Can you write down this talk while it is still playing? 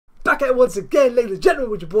back at it once again, ladies and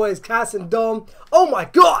gentlemen, with your boys Cass and Dom. Oh my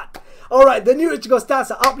god! Alright, the new Ichigo stats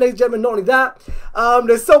are up, ladies and gentlemen. Not only that,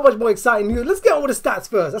 there's so much more exciting news. Let's get on with the stats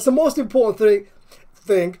first. That's the most important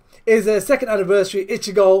thing is the second anniversary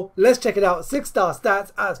Ichigo. Let's check it out. 6-star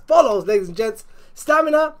stats as follows, ladies and gents.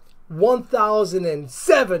 Stamina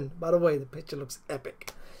 1007. By the way, the picture looks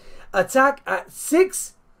epic. Attack at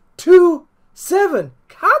 627.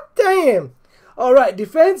 God damn. Alright,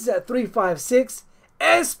 defense at 356.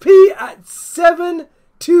 SP at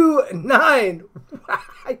 729.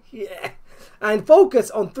 Yeah. And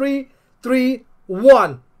focus on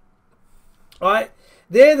 331. Alright.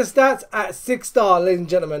 There are the stats at 6-star, ladies and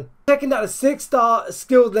gentlemen. Checking out the 6-star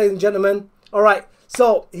skills, ladies and gentlemen. Alright,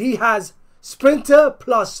 so he has Sprinter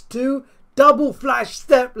 +2, double flash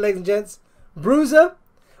step, ladies and gents. Bruiser,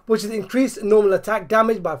 which is increased normal attack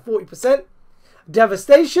damage by 40%.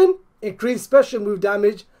 Devastation, increased special move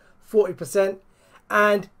damage 40%.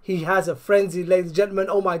 And he has a frenzy, ladies and gentlemen.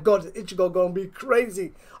 Oh my god, Ichigo gonna be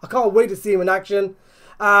crazy. I can't wait to see him in action.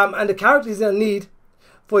 And the character he's gonna need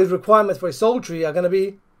for his requirements for his soul tree are gonna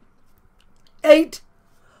be 8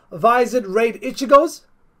 visored raid Ichigos.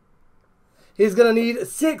 He's gonna need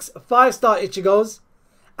 6 5-star Ichigos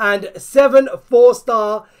and 7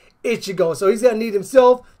 4-star Ichigo. So he's gonna need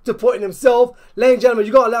himself to put in himself. Ladies and gentlemen,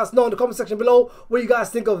 you gotta let us know in the comment section below what you guys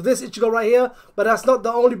think of this Ichigo right here. But that's not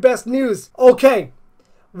the only best news. Okay,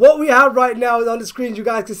 what we have right now on the screen, you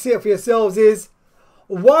guys can see it for yourselves, is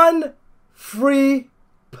 1 free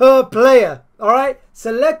per player. Alright,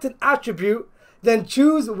 select an attribute, then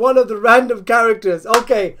choose one of the random characters.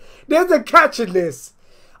 Okay, there's a catch in this.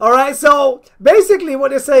 Alright, so basically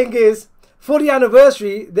what they're saying is, for the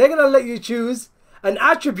anniversary, they're going to let you choose an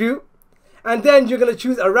attribute, and then you're going to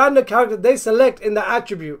choose a random character they select in the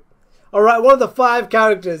attribute. Alright, one of the 5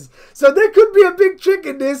 characters. So there could be a big trick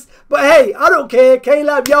in this, but hey, I don't care.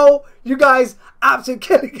 K-Lab, yo, you guys absolutely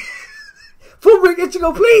killing it. Full bring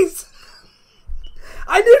Ichigo, please.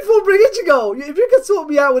 I need full bring Ichigo. If you can sort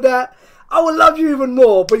me out with that, I will love you even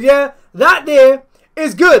more. But yeah, that there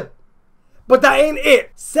is good. But that ain't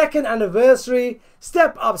it. Second anniversary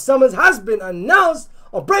Step Up Summons has been announced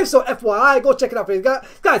on Brave Soul FYI. Go check it out for you guys.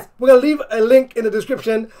 Guys, we're going to leave a link in the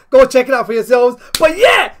description. Go check it out for yourselves. But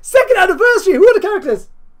yeah, second anniversary. Who are the characters?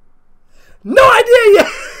 No idea yet.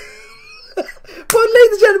 But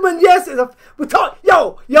ladies and gentlemen, yes,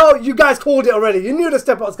 yo, you guys called it already. You knew the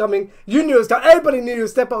step up was coming. You knew it was coming. Everybody knew the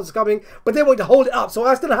step up was coming, but they wanted to hold it up. So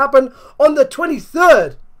that's going to happen on the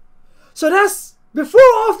 23rd. So that's before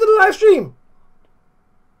or after the live stream.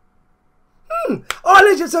 Oh,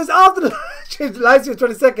 legend. So it's after the live stream,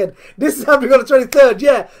 22nd. This is happening on the 23rd.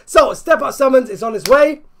 Yeah. So step up summons is on its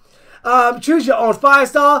way. Choose your own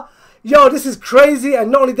 5-star. Yo, this is crazy, and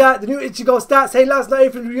not only that, the new Ichigo stats. Hey, let us know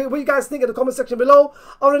what you guys think in the comment section below.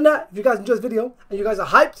 Other than that, if you guys enjoyed this video and you guys are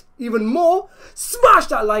hyped even more, smash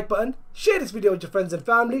that like button, share this video with your friends and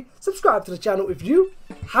family, subscribe to the channel if you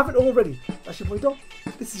haven't already. That's your boy Dom.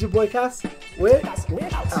 This is your boy Cass. We're out.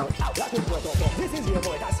 This is your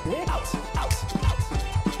boy Cass. We're out.